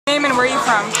Where are you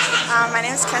from? My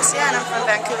name is Caashia and I'm from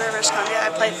Vancouver, British Columbia. I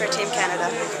played for Team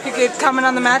Canada. You could comment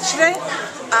on the match today?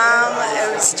 It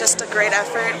was just a great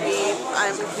effort. We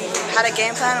had a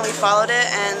game plan and we followed it,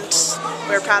 and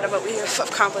we're proud of what we have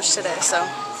accomplished today. So,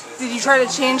 did you try to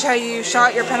change how you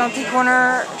shot your penalty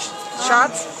corner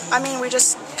shots? I mean, we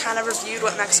just kind of reviewed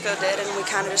what Mexico did, and we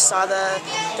kind of just saw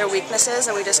their weaknesses,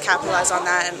 and we just capitalized on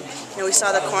that. And we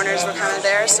saw the corners were kind of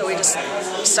there, so we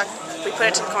put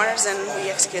it to the corners and we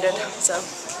executed. So.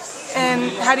 And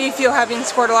how do you feel having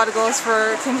scored a lot of goals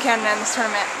for Team Canada in this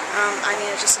tournament? I mean,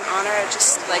 it's just an honor. It's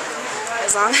just like,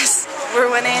 as long as we're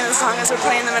winning, as long as we're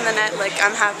putting them in the net, like,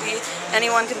 I'm happy.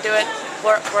 Anyone can do it.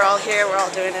 We're all here. We're all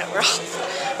doing it.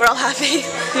 We're all happy.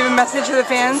 Do you have a message to the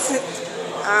fans?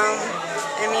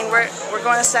 I mean, we're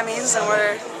going to semis and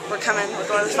we're going to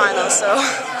the finals. So,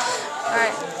 all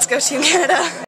right, let's go Team Canada.